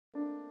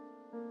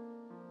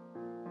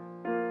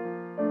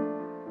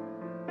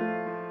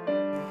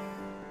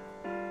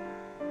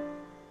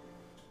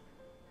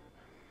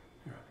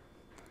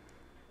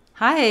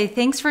Hi,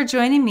 thanks for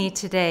joining me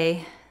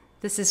today.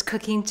 This is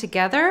Cooking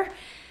Together,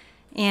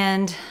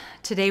 and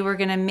today we're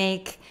going to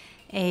make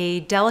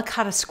a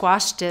delicata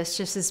squash dish.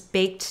 This is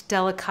baked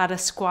delicata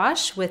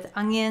squash with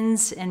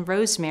onions and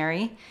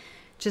rosemary.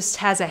 Just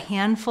has a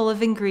handful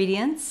of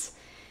ingredients.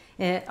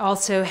 It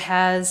also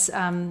has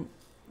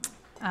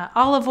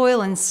olive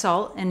oil and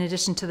salt in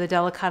addition to the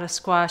delicata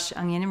squash,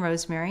 onion, and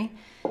rosemary,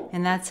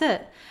 and that's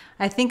it.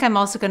 I think I'm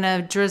also going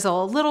to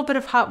drizzle a little bit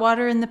of hot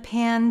water in the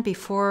pan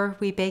before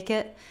we bake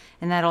it,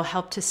 and that'll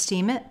help to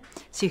steam it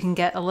so you can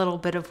get a little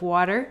bit of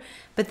water.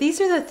 But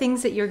these are the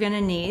things that you're going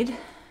to need.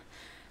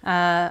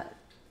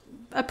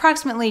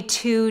 Approximately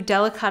 2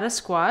 delicata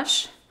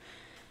squash,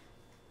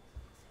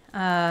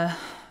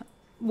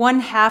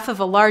 1/2 of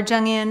a large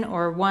onion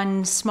or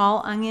 1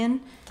 small onion,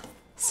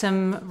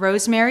 some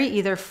rosemary,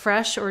 either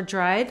fresh or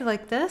dried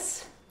like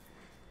this,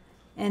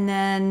 and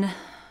then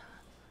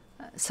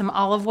some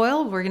olive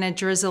oil. We're going to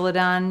drizzle it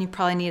on. You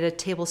probably need a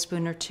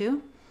tablespoon or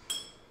 2.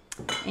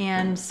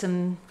 And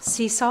some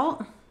sea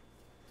salt.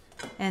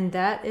 And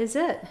that is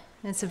it.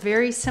 It's a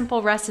very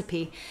simple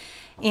recipe.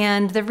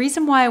 And the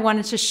reason why I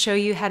wanted to show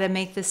you how to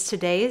make this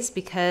today is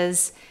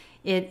because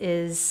it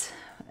is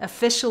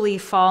officially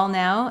fall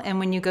now. And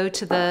when you go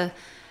to the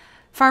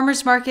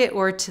farmer's market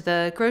or to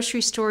the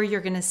grocery store,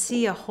 you're going to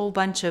see a whole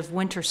bunch of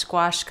winter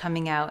squash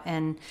coming out.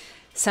 And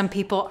some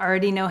people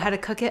already know how to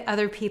cook it.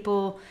 Other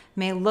people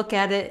may look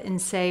at it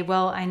and say,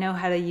 well, I know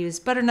how to use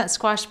butternut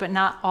squash, but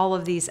not all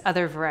of these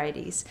other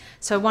varieties.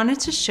 So I wanted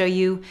to show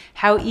you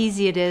how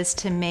easy it is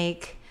to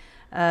make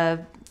a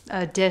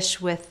dish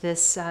with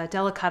this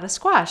delicata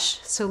squash.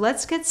 So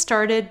let's get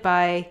started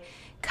by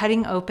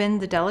cutting open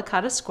the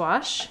delicata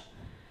squash.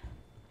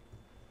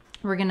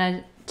 We're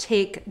gonna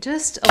take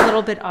just a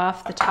little bit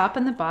off the top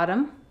and the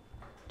bottom.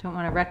 Don't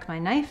want to wreck my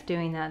knife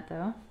doing that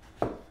though.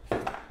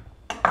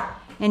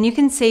 And you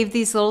can save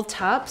these little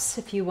tops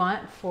if you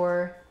want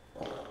for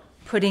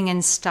putting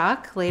in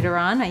stock later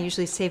on. I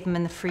usually save them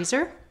in the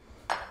freezer.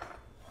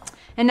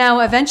 And now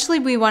eventually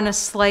we want to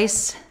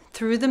slice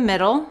through the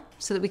middle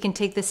so that we can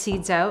take the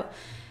seeds out.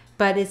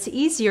 But it's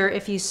easier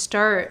if you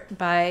start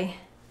by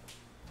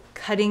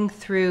cutting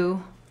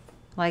through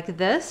like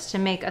this to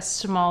make a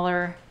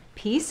smaller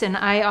piece. And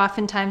I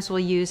oftentimes will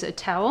use a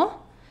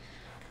towel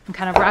and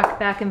kind of rock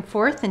back and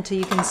forth until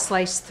you can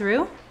slice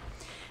through.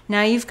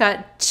 Now you've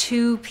got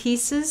 2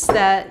 pieces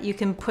that you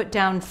can put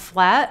down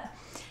flat,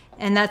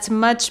 and that's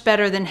much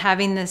better than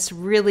having this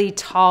really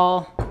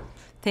tall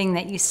thing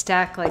that you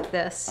stack like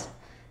this.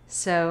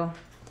 So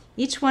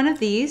each one of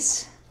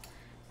these,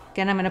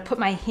 again, I'm going to put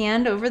my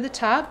hand over the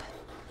top,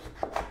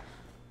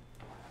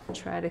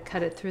 try to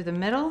cut it through the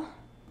middle.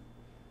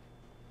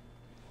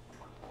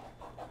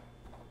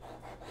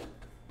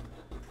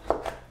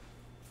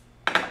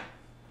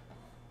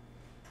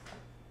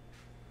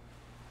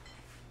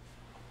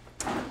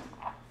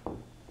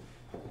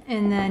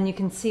 And then you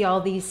can see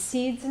all these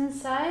seeds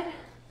inside.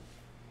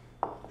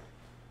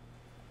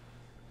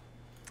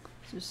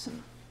 There's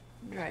some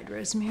dried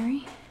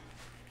rosemary.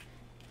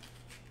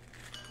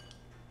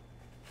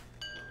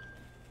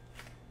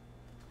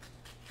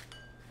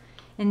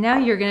 And now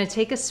you're going to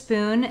take a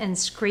spoon and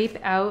scrape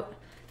out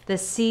the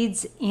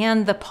seeds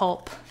and the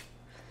pulp.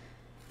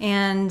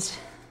 And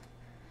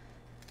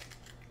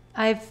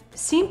I've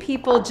seen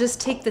people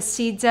just take the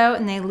seeds out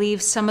and they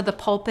leave some of the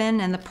pulp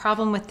in, and the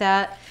problem with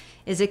that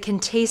is it can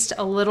taste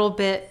a little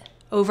bit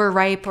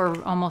overripe or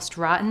almost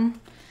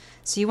rotten.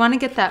 So you want to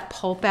get that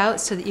pulp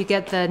out so that you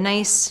get the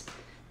nice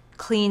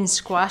clean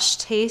squash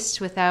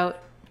taste without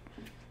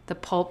the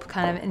pulp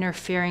kind of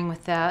interfering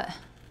with that.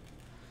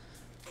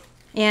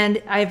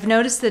 And I've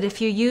noticed that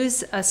if you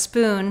use a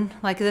spoon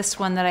like this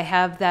one that I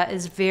have that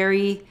is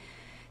very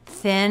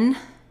thin,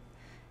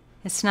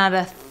 it's not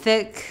a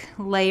thick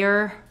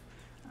layer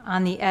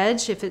on the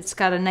edge. If it's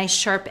got a nice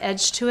sharp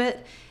edge to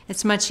it,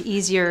 it's much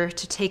easier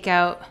to take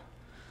out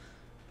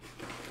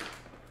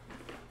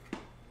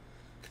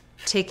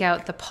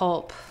the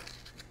pulp.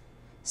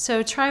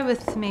 So try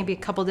with maybe a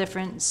couple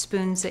different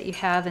spoons that you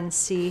have and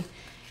see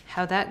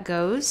how that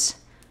goes.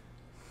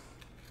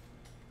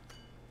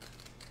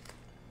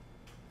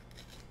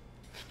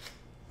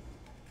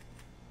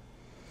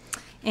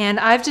 And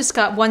I've just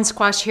got 1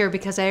 squash here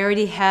because I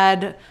already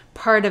had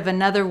part of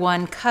another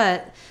one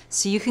cut.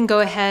 So you can go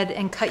ahead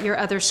and cut your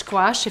other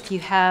squash if you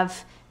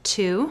have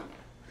 2.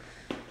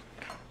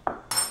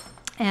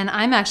 And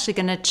I'm actually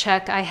going to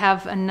check. I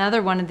have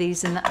another one of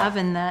these in the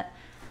oven that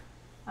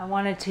I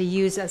wanted to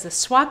use as a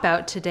swap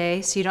out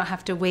today, so you don't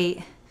have to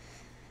wait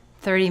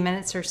 30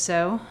 minutes or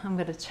so. I'm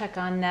going to check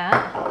on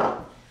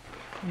that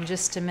in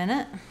just a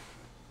minute.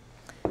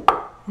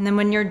 And then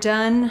when you're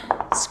done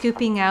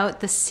scooping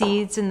out the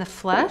seeds and the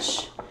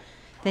flesh,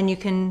 then you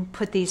can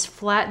put these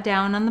flat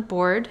down on the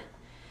board,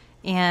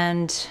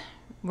 and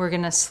we're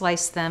going to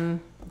slice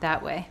them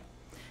that way.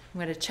 I'm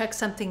going to check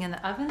something in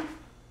the oven.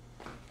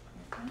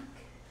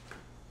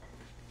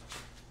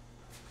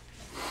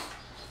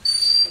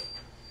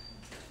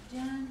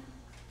 Done.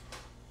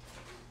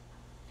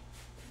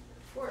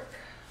 Fork.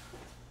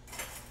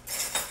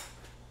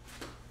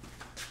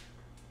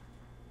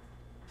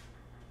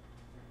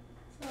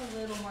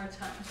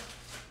 time.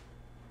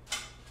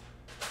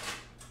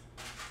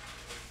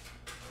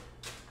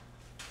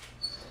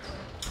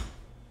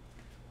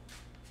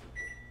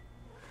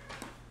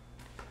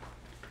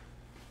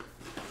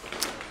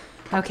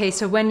 Okay,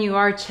 so when you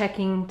are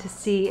checking to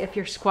see if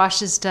your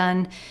squash is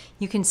done,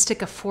 you can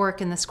stick a fork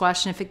in the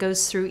squash, and if it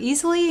goes through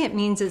easily, it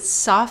means it's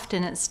soft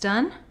and it's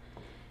done.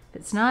 If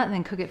it's not,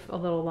 then cook it a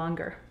little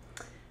longer.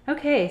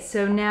 Okay,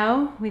 so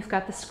now we've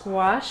got the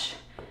squash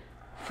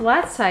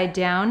flat side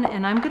down,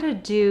 and I'm gonna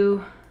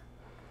do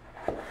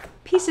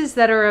pieces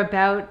that are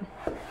about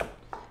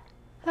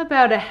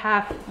a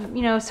half,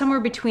 somewhere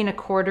between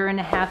 1/4 and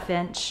 1/2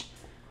 inch.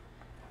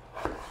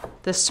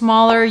 The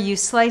smaller you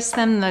slice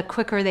them, the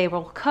quicker they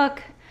will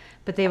cook,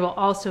 but they will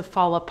also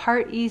fall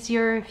apart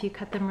easier if you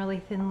cut them really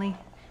thinly.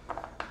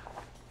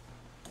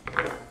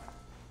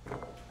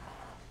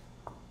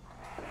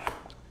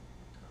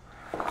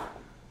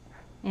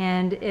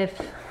 And if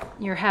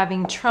you're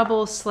having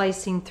trouble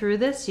slicing through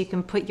this, you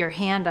can put your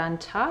hand on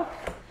top.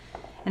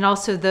 And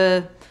also,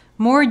 the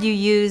more you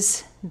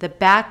use the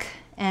back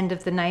end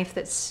of the knife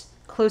that's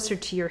closer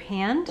to your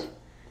hand,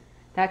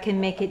 that can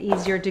make it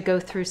easier to go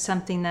through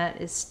something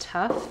that is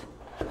tough.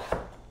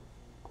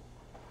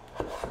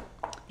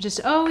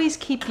 Just always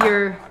keep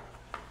your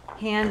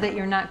hand that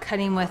you're not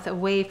cutting with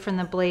away from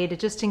the blade,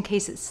 just in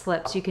case it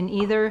slips. You can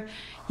either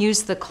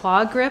use the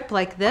claw grip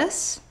like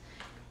this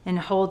and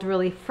hold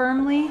really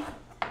firmly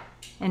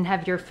and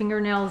have your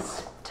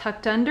fingernails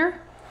tucked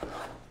under.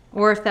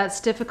 Or if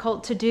that's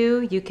difficult to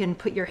do, you can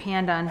put your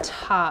hand on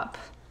top,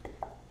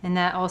 and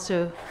that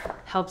also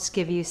helps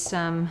give you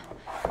some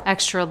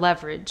extra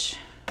leverage.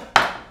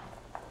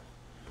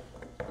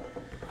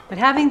 But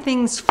having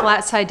things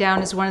flat side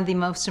down is one of the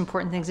most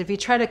important things. If you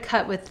try to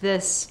cut with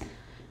this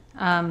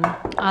on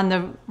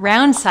the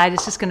round side,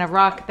 it's just gonna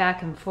rock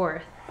back and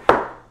forth.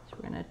 So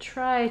we're gonna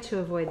try to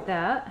avoid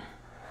that.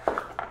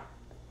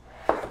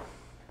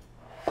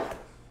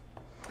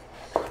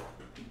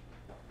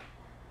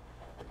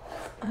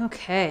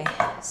 Okay,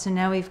 so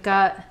now we've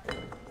got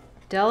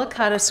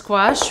delicata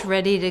squash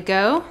ready to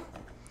go.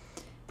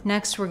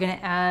 Next, we're gonna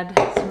add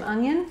some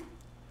onion.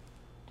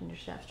 Ginger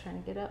Snap's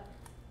trying to get up.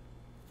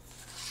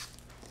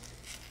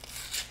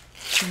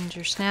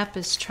 Ginger Snap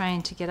is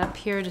trying to get up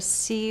here to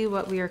see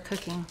what we are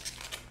cooking.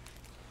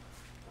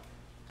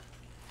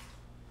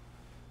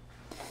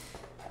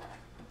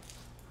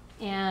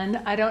 And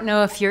I don't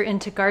know if you're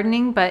into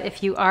gardening, but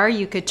if you are,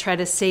 you could try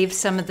to save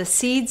some of the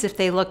seeds if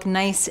they look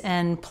nice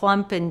and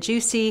plump and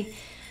juicy.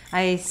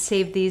 I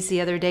saved these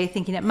the other day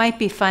thinking it might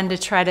be fun to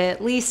try to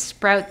at least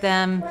sprout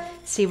them,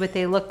 see what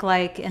they look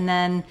like, and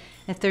then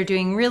if they're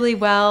doing really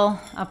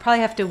well, I'll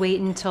probably have to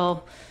wait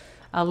until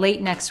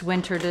late next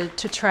winter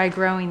to try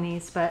growing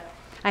these. But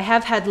I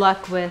have had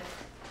luck with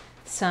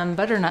some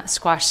butternut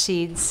squash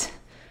seeds.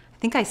 I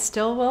think I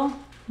still will.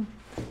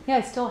 Yeah,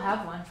 I still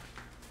have one.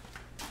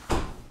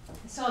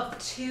 I still have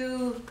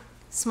 2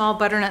 small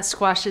butternut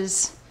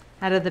squashes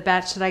out of the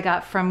batch that I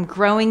got from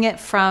growing it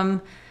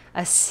from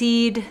a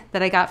seed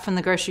that I got from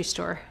the grocery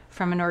store,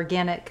 from an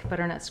organic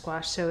butternut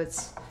squash. So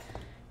it's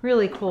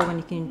really cool when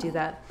you can do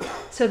that.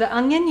 So the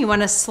onion, you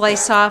want to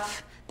slice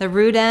off the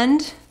root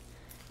end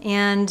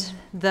and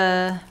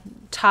the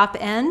top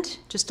end,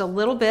 just a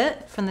little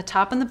bit from the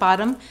top and the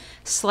bottom,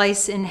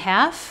 slice in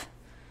half,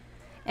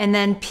 and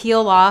then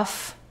peel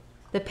off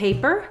the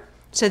paper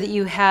so that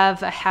you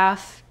have a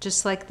half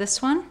just like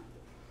this one.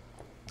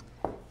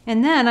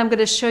 And then I'm going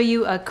to show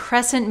you a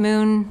crescent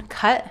moon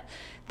cut.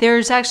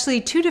 There's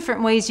actually 2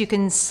 different ways you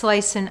can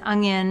slice an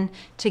onion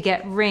to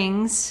get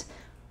rings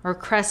or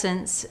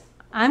crescents.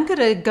 I'm going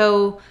to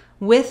go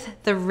with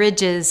the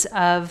ridges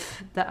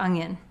of the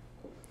onion.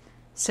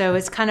 So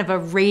it's kind of a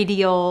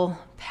radial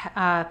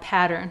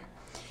pattern.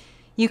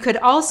 You could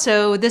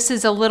also, this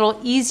is a little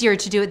easier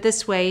to do it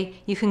this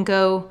way, you can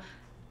go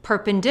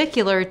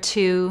perpendicular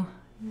to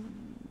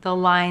the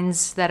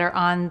lines that are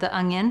on the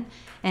onion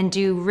and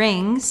do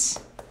rings.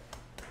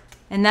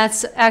 And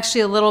that's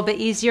actually a little bit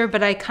easier,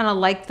 but I kind of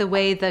like the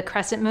way the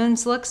crescent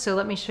moons look, so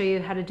let me show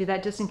you how to do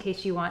that just in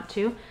case you want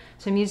to.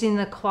 So I'm using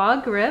the claw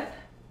grip,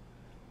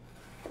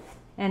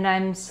 and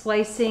I'm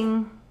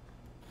slicing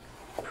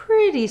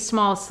pretty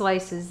small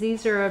slices.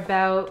 These are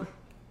about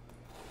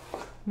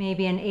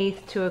maybe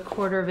 1/8 to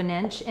 1/4 of an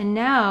inch. And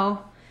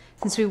now,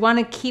 since we want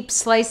to keep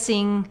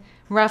slicing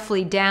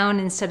roughly down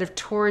instead of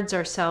towards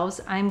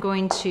ourselves, I'm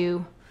going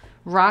to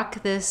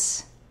rock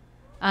this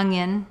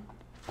onion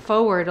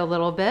forward a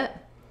little bit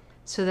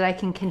so that I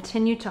can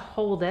continue to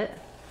hold it.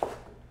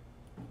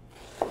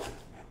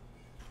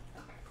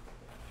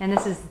 And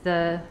this is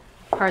the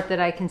part that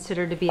I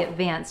consider to be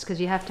advanced, because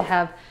you have to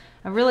have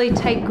a really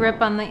tight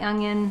grip on the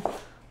onion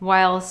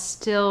while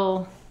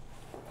still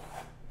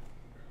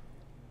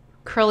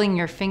curling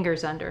your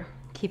fingers under,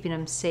 keeping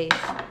them safe.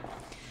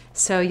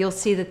 So you'll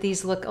see that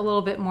these look a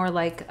little bit more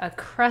like a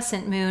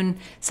crescent moon.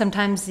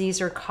 Sometimes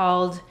these are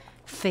called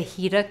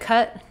fajita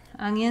cut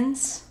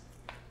onions.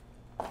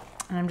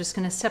 And I'm just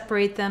going to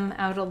separate them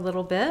out a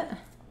little bit.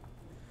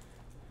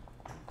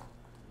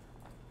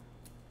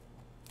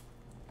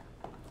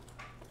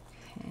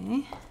 Okay.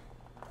 Okay.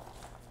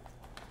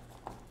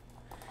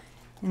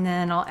 And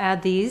then I'll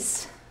add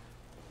these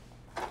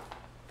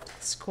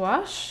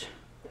squash.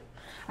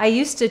 I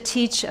used to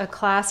teach a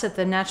class at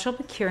the Natural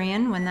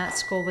Epicurean when that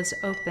school was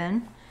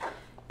open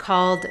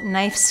called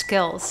Knife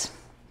Skills.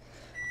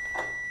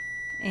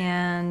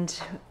 And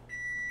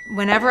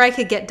whenever I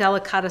could get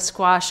delicata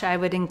squash, I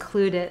would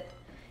include it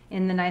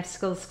in the Knife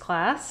Skills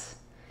class.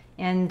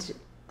 And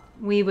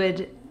we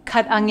would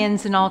cut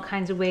onions in all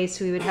kinds of ways.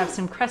 So we would have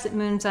some crescent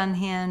moons on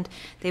hand.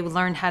 They would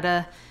learn how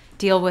to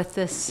deal with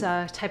this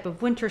type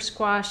of winter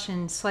squash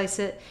and slice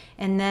it.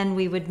 And then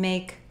we would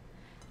make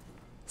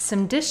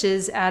some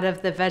dishes out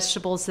of the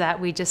vegetables that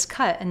we just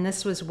cut. And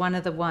this was one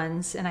of the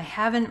ones. And I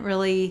haven't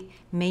really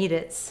made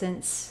it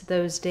since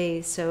those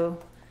days. So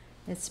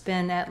it's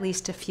been at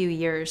least a few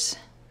years.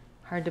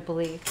 Hard to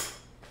believe.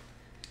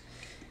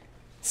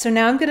 So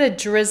now I'm going to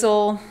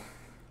drizzle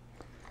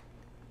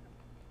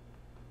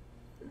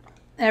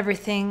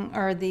everything,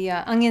 or the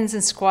onions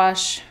and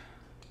squash,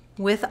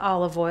 with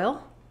olive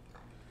oil.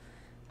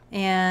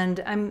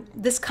 And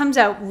this comes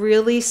out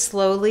really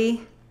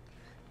slowly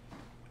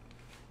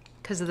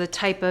because of the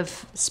type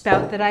of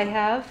spout that I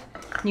have.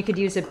 You could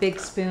use a big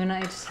spoon.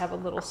 I just have a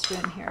little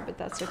spoon here, but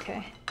that's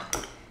okay.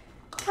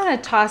 Kind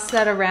of toss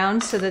that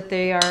around so that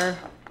they are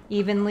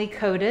evenly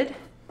coated.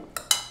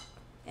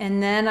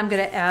 And then I'm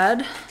going to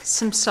add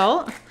some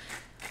salt.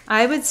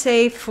 I would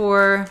say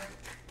for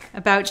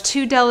about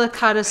 2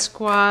 delicata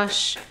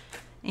squash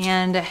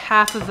and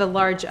half of a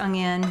large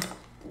onion,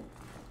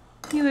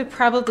 you would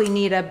probably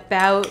need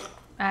about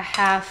a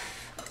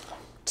half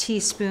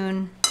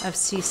teaspoon of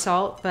sea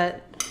salt,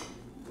 but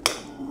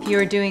if you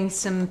were doing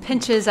some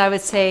pinches, I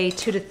would say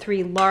 2 to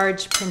 3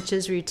 large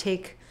pinches, where you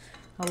take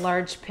a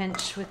large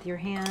pinch with your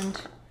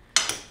hand.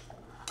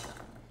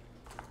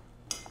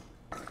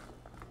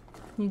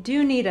 You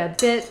do need a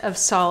bit of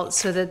salt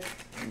so that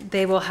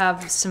they will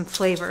have some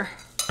flavor.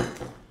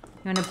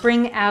 You want to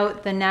bring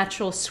out the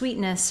natural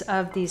sweetness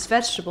of these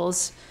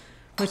vegetables,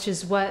 which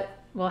is what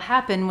will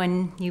happen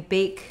when you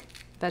bake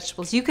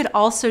vegetables. You could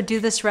also do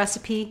this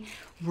recipe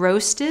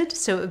roasted,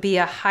 so it would be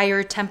a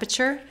higher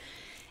temperature.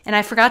 And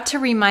I forgot to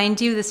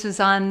remind you, this was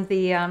on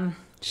the,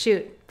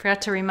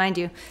 forgot to remind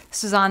you,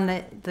 this was on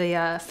the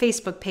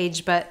Facebook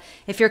page, but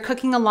if you're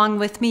cooking along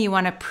with me, you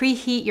want to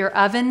preheat your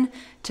oven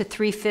to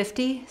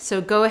 350. So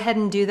go ahead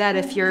and do that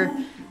if you're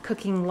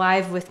cooking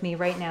live with me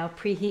right now.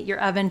 Preheat your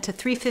oven to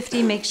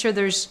 350. Make sure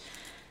there's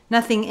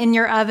nothing in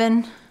your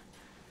oven.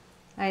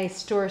 I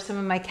store some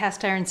of my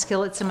cast iron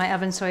skillets in my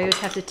oven, so I always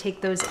have to take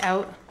those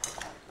out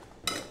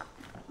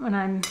when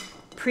I'm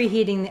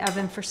preheating the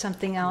oven for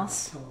something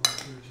else.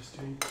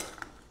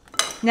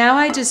 Now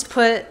I just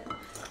put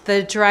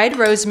the dried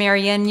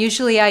rosemary in.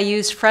 Usually I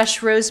use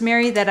fresh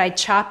rosemary that I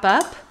chop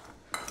up.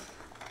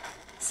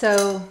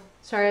 So,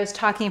 sorry, I was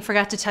talking and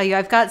forgot to tell you.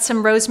 I've got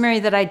some rosemary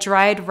that I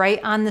dried right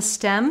on the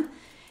stem,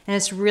 and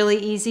it's really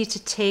easy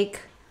to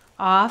take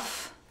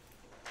off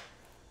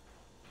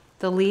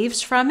the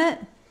leaves from it.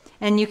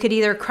 And you could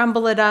either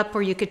crumble it up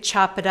or you could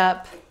chop it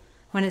up.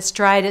 When it's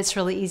dried, it's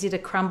really easy to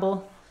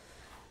crumble.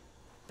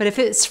 But if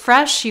it's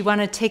fresh, you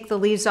want to take the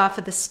leaves off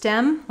of the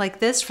stem like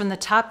this from the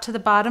top to the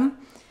bottom,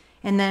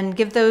 and then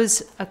give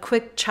those a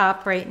quick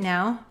chop right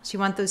now. So you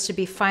want those to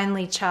be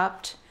finely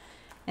chopped,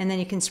 and then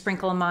you can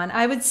sprinkle them on.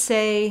 I would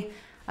say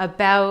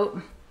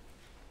about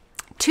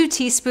 2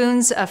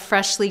 teaspoons of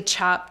freshly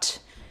chopped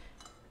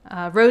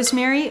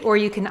rosemary, or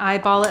you can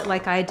eyeball it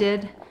like I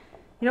did.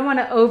 You don't want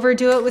to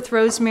overdo it with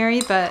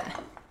rosemary, but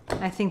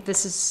I think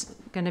this is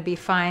going to be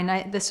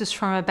fine. This was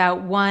from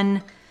about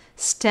 1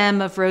 stem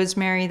of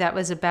rosemary that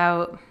was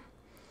about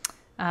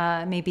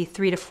maybe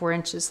 3 to 4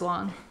 inches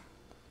long.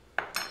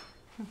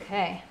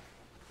 Okay,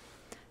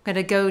 I'm going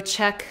to go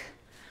check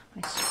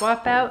my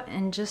swap out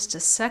in just a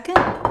second.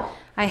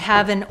 I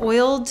have an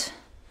oiled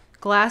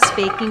glass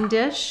baking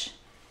dish.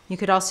 You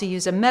could also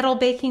use a metal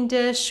baking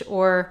dish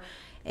or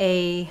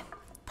a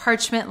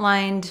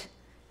parchment-lined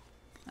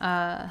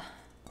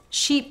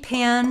sheet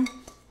pan.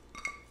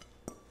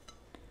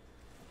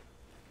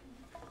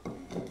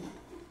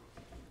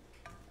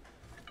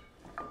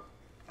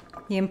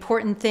 The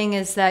important thing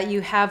is that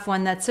you have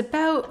one that's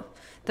about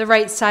the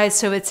right size,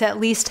 so it's at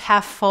least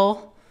half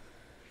full.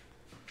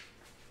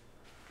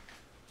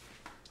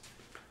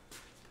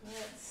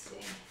 Let's see.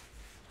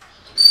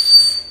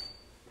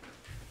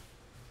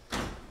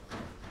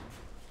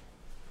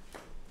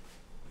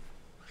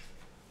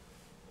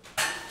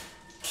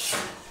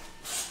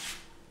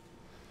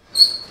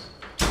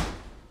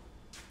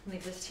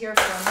 Leave this here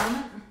for a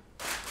moment.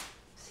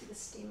 See the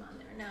steam on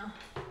there now.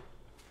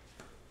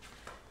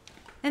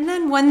 And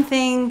then one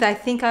thing that I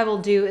think I will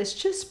do is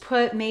just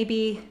put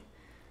maybe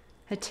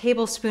a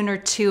tablespoon or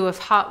 2 of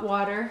hot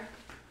water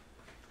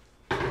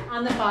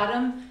on the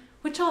bottom,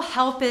 which will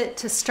help it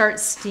to start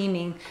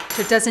steaming,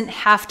 so it doesn't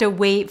have to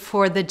wait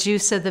for the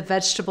juice of the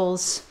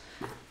vegetables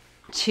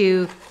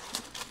to,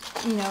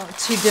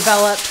 to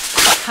develop,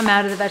 come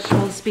out of the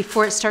vegetables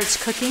before it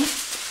starts cooking.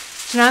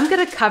 So now I'm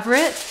going to cover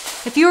it.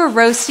 If you were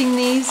roasting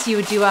these, you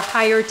would do a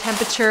higher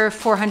temperature,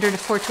 400 to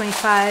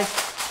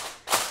 425.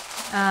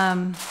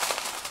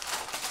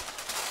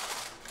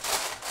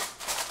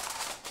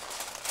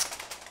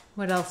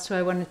 What else do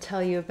I want to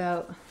tell you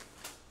about?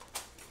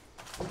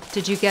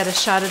 Did you get a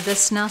shot of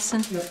this,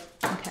 Nelson? Yep.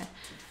 Okay.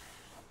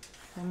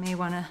 I may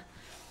want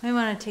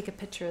to take a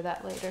picture of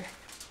that later.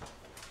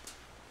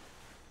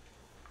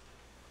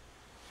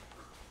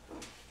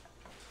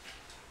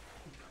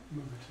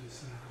 Move it to the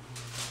side a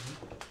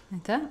little bit.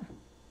 Like that?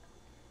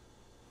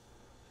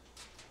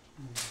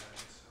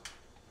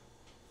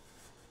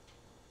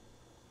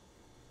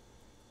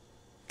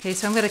 Okay,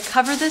 so I'm going to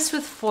cover this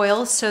with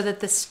foil so that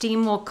the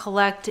steam will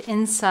collect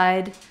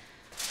inside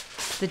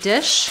the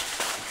dish.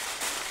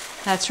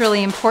 That's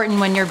really important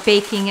when you're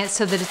baking it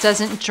so that it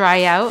doesn't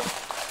dry out.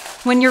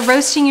 When you're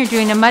roasting, you're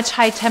doing a much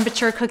high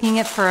temperature, cooking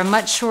it for a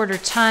much shorter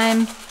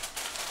time.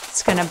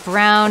 It's going to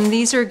brown.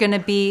 These are going to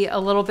be a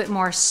little bit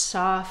more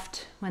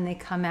soft when they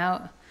come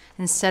out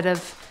instead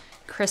of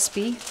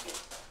crispy.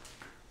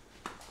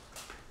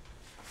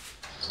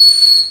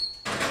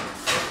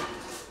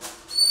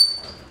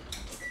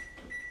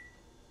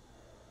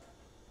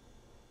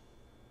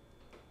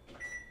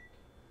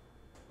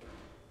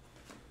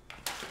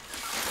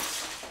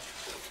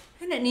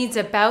 And it needs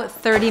about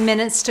 30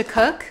 minutes to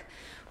cook.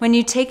 When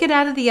you take it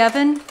out of the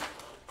oven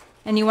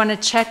and you want to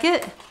check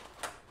it,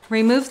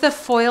 remove the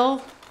foil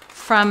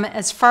from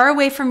as far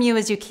away from you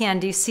as you can.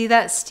 Do you see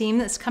that steam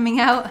that's coming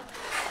out?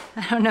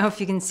 I don't know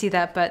if you can see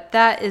that, but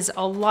that is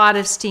a lot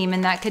of steam,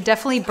 and that could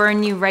definitely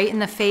burn you right in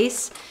the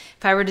face.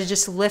 If I were to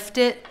just lift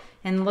it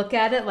and look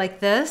at it like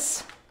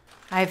this,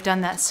 I've done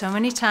that so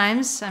many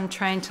times. I'm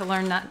trying to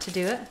learn not to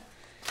do it.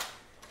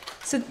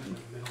 So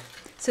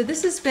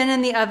this has been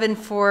in the oven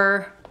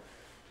for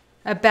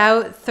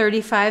about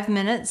 35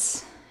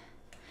 minutes.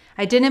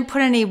 I didn't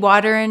put any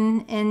water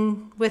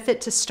in with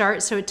it to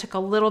start, so it took a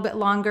little bit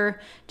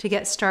longer to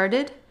get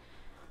started,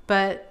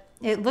 but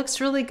it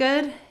looks really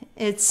good.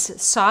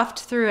 It's soft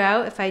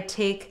throughout. If I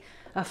take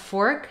a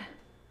fork,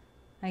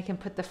 I can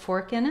put the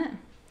fork in it,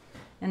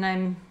 and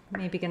I'm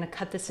maybe going to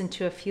cut this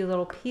into a few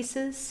little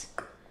pieces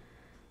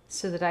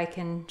so that I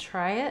can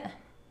try it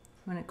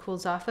when it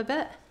cools off a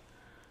bit.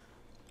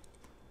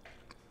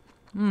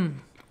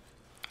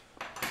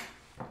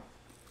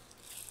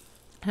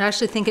 I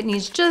actually think it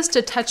needs just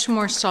a touch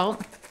more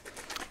salt.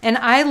 And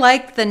I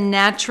like the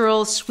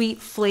natural sweet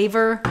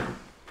flavor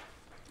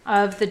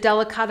of the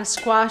delicata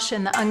squash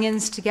and the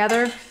onions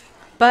together.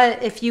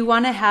 But if you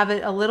want to have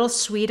it a little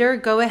sweeter,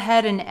 go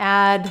ahead and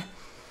add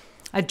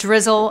a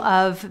drizzle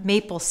of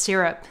maple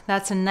syrup.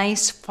 That's a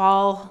nice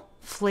fall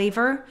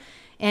flavor.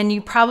 And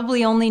you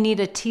probably only need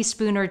a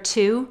teaspoon or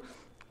two,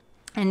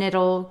 and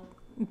it'll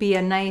be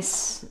a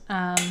nice,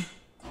 a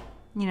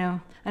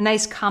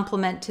nice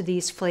complement to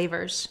these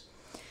flavors.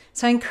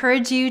 So I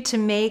encourage you to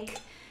make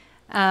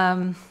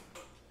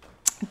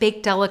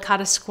baked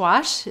delicata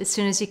squash as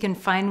soon as you can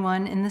find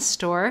one in the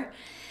store.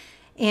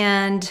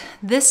 And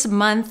this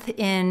month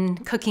in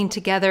Cooking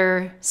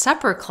Together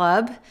Supper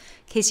Club, in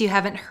case you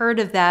haven't heard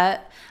of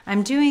that,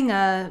 I'm doing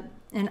an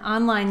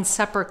online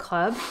supper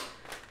club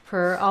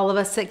for all of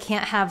us that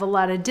can't have a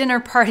lot of dinner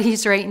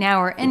parties right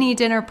now, or any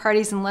dinner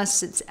parties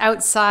unless it's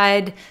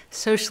outside,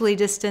 socially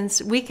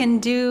distanced. We can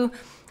do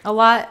a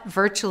lot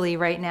virtually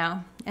right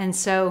now. And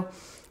so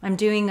I'm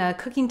doing a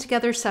Cooking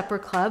Together Supper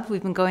Club.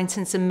 We've been going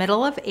since the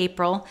middle of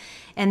April,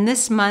 and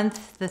this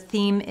month the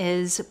theme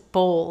is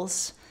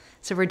bowls.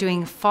 So we're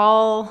doing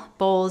fall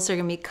bowls. They're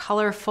gonna be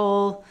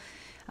colorful,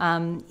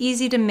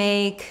 easy to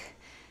make,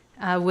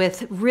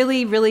 with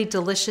really, really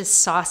delicious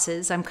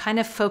sauces. I'm kind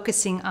of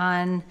focusing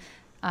on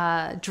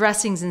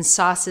dressings and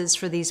sauces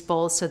for these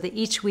bowls so that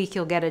each week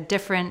you'll get a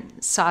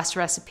different sauce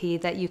recipe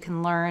that you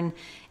can learn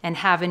and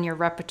have in your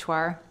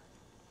repertoire.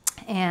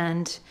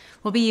 And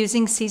we'll be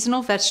using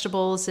seasonal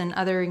vegetables and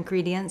other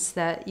ingredients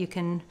that you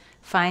can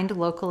find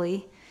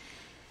locally.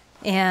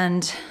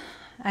 And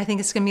I think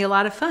it's going to be a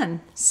lot of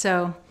fun.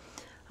 So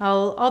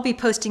I'll be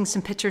posting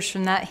some pictures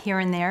from that here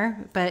and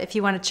there. But if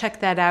you want to check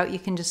that out, you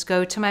can just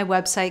go to my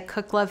website,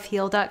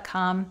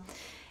 cookloveheal.com,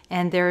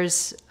 and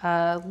there's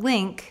a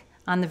link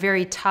on the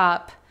very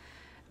top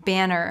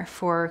banner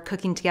for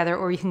Cooking Together,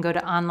 or you can go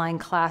to online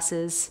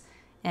classes,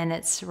 and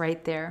it's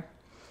right there.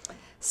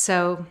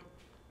 So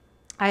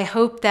I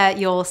hope that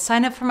you'll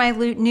sign up for my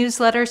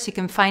newsletter so you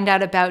can find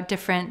out about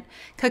different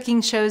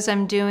cooking shows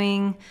I'm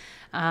doing.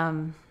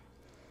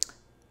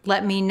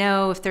 Let me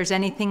know if there's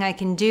anything I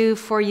can do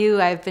for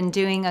you. I've been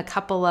doing a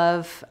couple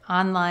of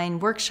online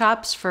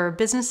workshops for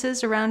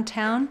businesses around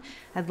town.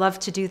 I'd love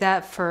to do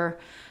that for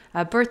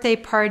a birthday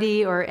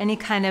party or any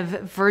kind of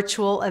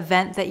virtual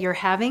event that you're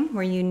having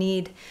where you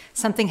need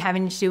something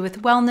having to do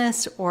with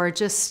wellness, or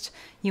just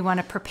you want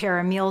to prepare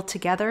a meal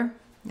together.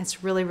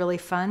 It's really, really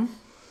fun.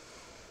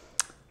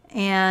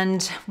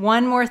 And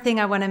one more thing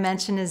I want to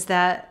mention is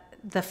that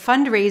the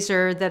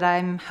fundraiser that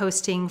I'm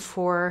hosting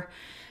for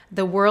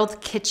the World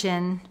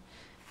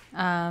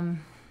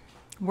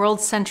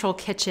Central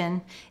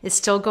Kitchen is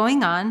still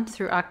going on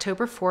through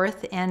October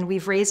 4th, and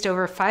we've raised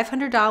over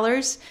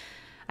 $500.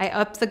 I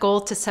upped the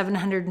goal to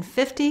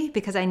 $750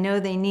 because I know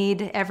they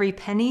need every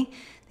penny.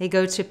 They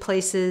go to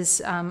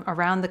places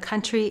around the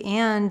country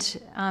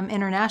and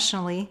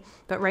internationally,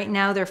 but right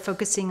now they're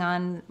focusing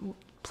on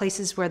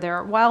places where there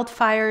are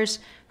wildfires,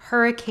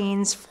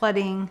 hurricanes,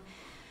 flooding,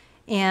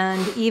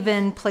 and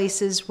even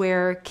places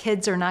where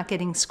kids are not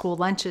getting school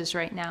lunches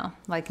right now,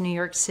 like New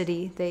York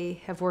City.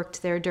 They have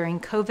worked there during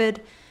COVID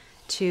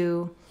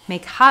to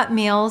make hot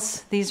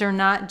meals. These are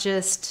not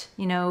just,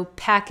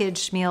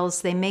 packaged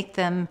meals. They make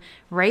them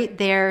right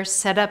there,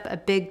 set up a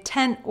big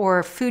tent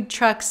or food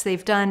trucks.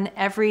 They've done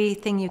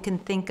everything you can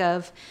think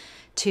of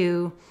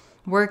to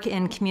work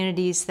in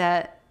communities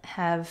that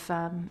have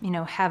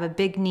a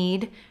big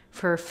need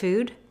for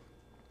food.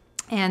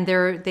 And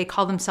they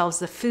call themselves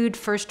the food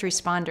first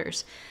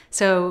responders.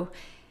 So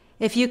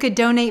if you could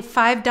donate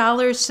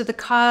 $5 to the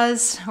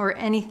cause or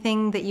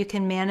anything that you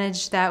can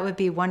manage, that would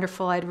be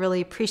wonderful. I'd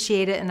really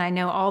appreciate it. And I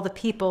know all the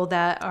people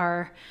that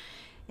are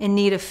in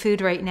need of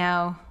food right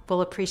now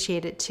will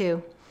appreciate it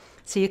too.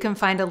 So you can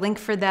find a link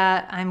for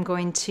that. I'm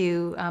going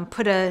to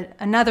put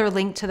another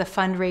link to the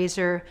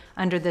fundraiser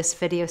under this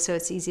video so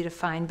it's easy to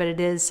find, but it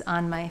is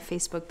on my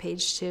Facebook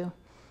page too.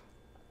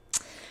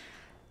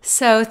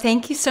 So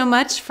thank you so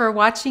much for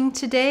watching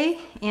today,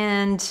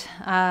 and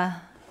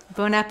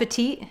bon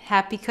appetit,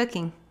 happy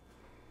cooking.